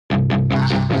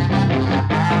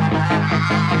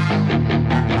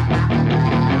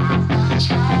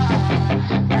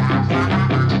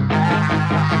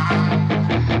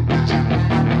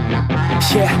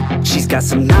got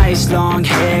some nice long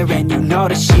hair, and you know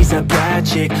that she's a bad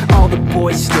chick. All the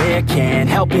boys stare, can't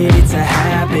help it, it's a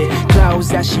habit. Clothes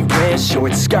that she wears,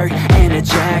 short skirt and a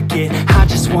jacket. I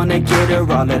just wanna get her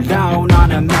all alone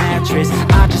on a mattress.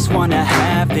 I just wanna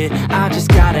have it, I just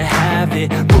gotta have it.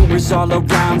 Rumors all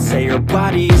around say her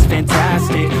body is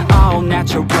fantastic. All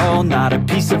natural, not a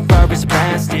piece of fur is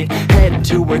plastic. Head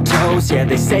to her toes, yeah,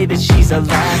 they say that she's a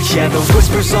latch. Yeah, the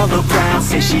whispers all around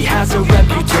say she has a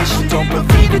reputation. Don't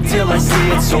believe it till I see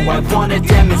it, so I want a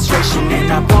demonstration.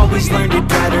 And I've always learned it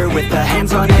better with a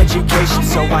hands-on education.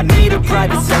 So I need a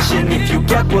private session, if you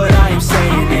get what I am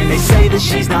saying. And they say that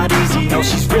she's not easy, no,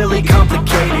 she's really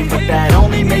complicated. But that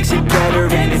only makes it better,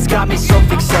 and it's got me so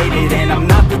fixated. And I'm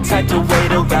not the type to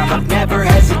wait around, I've never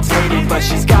hesitated. But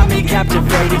she's got me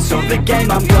captivated, so the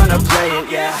game, I'm gonna play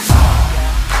it, yeah.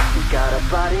 She got a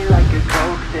body like a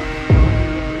coke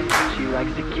thing. She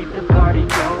likes to keep the party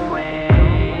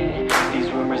going.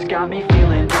 These rumors got me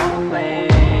feeling lonely.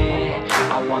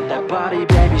 I want that body,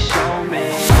 baby, show me.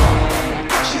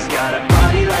 She's got a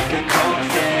body like a coke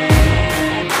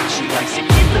thing. She likes to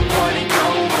keep the party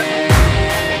going.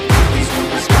 These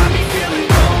rumors got me feeling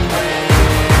lonely.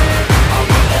 I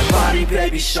want that body,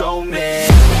 baby, show me.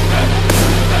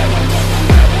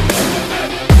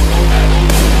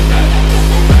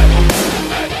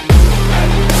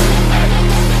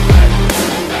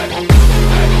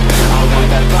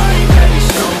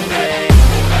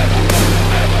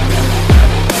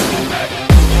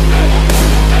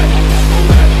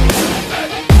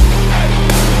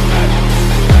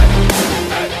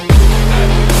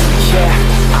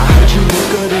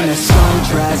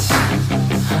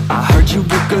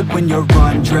 When you're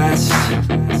undressed,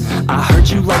 I heard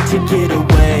you like to get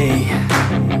away.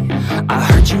 I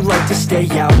heard you like to stay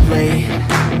out late.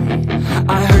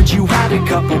 I heard you had a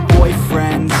couple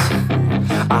boyfriends.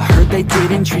 I heard they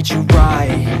didn't treat you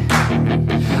right.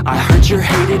 I heard you're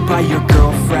hated by your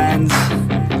girlfriends,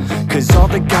 'cause all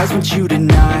the guys want you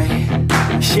tonight.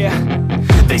 Yeah,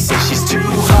 they say she's too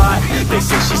hot, they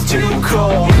say she's too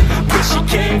cold. Where she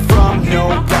came from,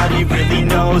 nobody really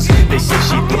knows. They say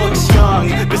she looks young,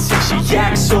 but say she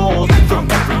acts old. From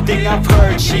everything I've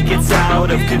heard, she gets out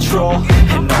of control.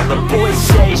 And all the boys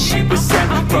say she was sent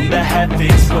from the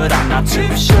heavens, but I'm not too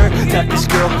sure that this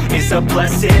girl is a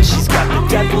blessing. She's got the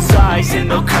devil's eyes, and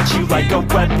they'll cut you like a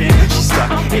weapon. She's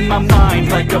stuck in my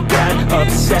mind like a bad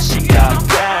obsession. Got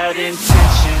bad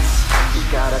intentions. She's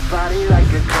got a body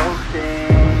like a coke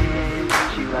thing.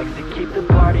 She likes to keep the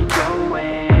party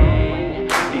going.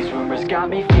 These rumors got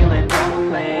me feeling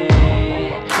lonely.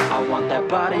 I want that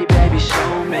body, baby,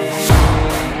 show me.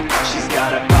 She's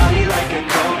got a body like a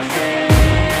coke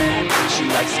thing. She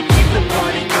likes to keep the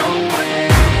party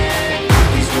going.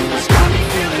 These rumors got me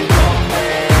feeling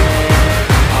lonely.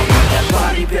 I want that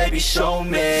body, baby, show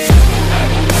me.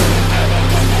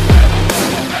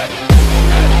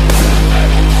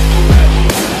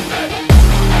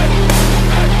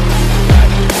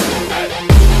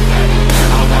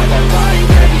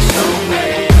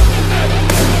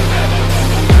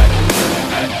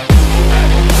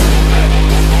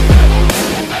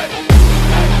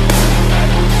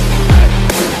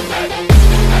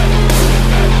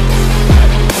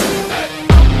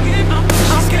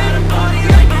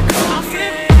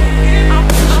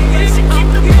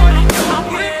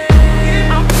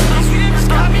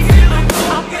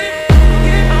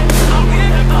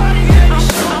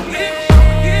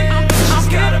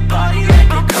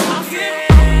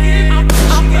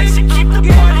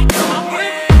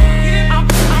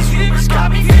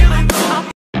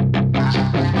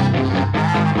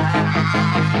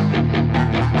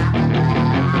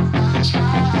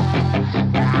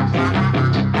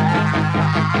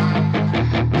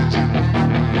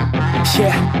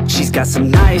 Yeah, she's got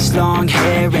some nice long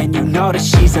hair, and you know that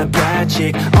she's a bad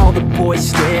chick. All the boys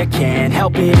stare, can't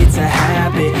help it, it's a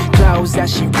habit. Clothes that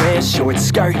she wears, short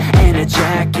skirt and a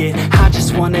jacket. I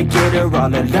just wanna get her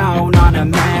all alone on a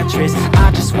mattress.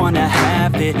 I just wanna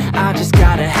have it, I just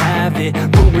gotta have it.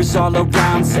 Rumors all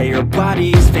around say her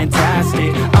body is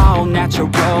fantastic. All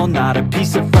natural, not a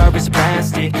piece of fur is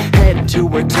plastic. Head to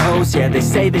her toes, yeah, they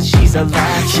say that she's a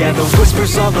latch. Yeah, the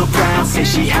whispers all around say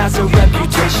she has a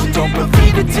reputation. Don't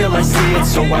believe it till I see it,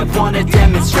 so I want a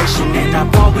demonstration. And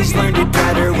I've always learned it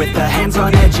better with a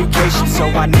hands-on education. So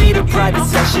I need a private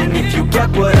session, if you get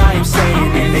what I am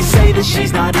saying. And they say that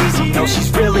she's not easy, no, she's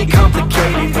really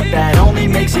complicated. But that only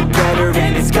makes it better,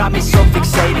 and it's got me so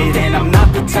fixated. And I'm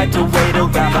not the type to wait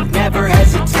around, I've never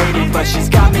hesitated. But she's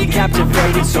got me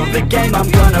captivated, so the game, I'm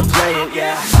gonna play it,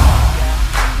 yeah.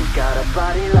 She's got a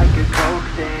body like a coke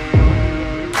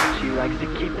thing. She likes to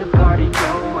keep the party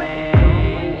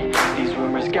going. These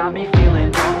rumors got me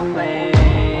feeling lonely.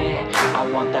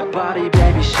 I want that body,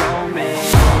 baby, show me.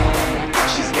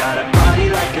 She's got a body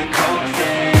like a coke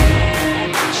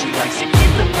fan. She likes to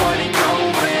keep the party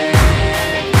going.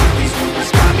 These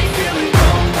rumors got me feeling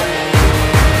lonely.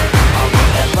 I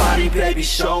want that body, baby,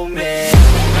 show me.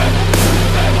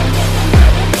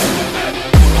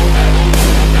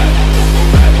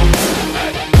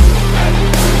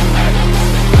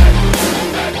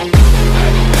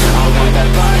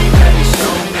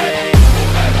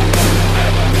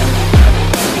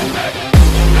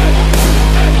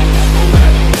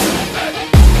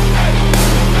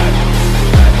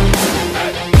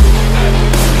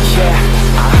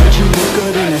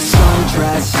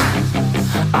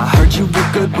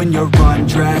 When you're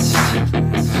undressed,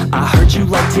 I heard you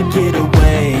like to get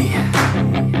away.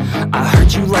 I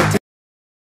heard you like to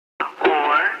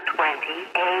 4:20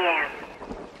 a.m.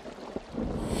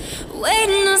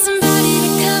 Waiting on somebody to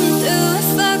come through and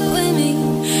fuck with me.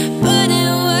 Put in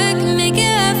work and make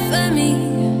it up for me.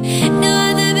 No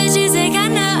other bitches, they got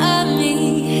none of me.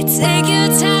 Take your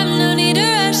time, no need to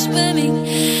rush with me.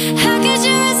 How could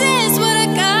you resist what I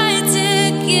got to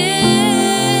give?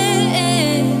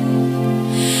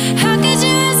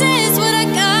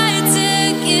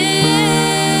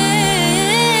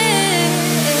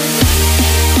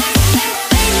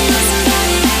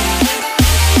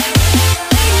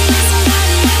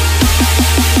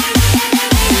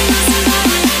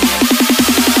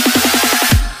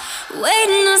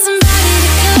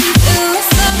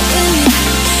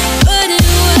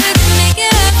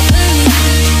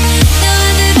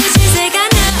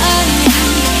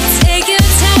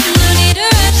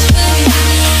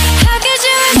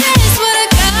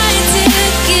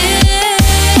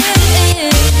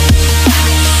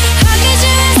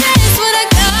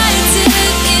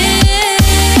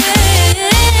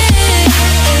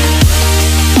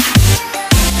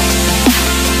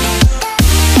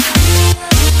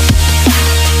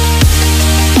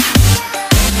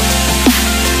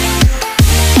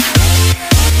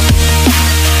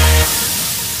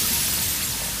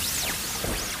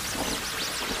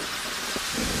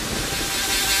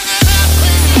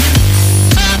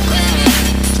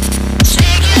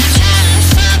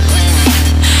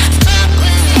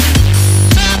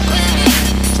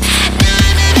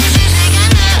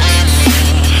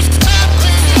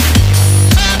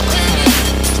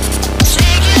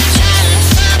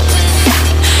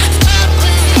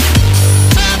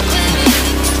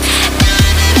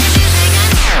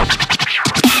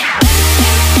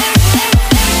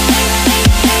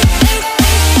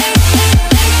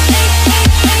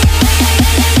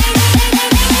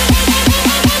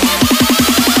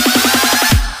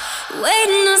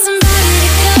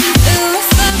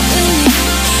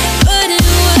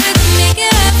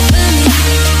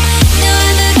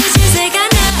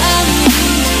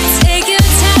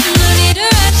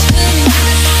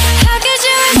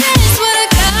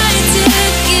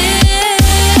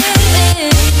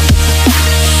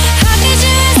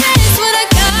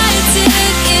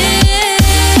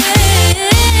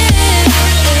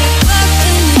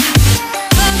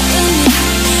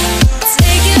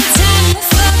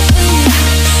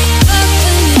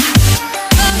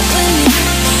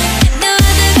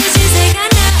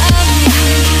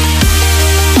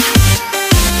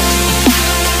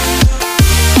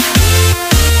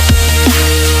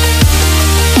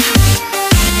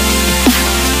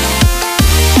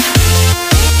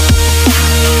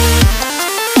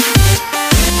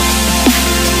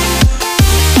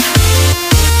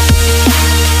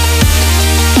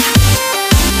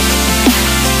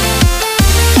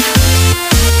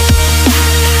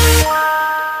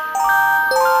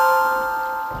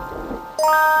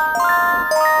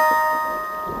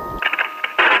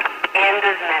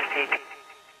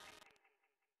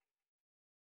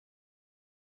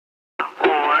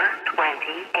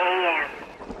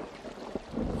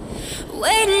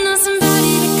 Waiting on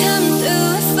somebody to come through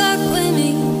and fuck with me.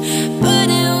 Put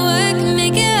in work and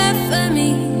make it up for me.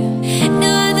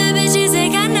 No other bitches, they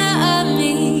got none of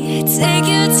me. Take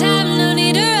your time.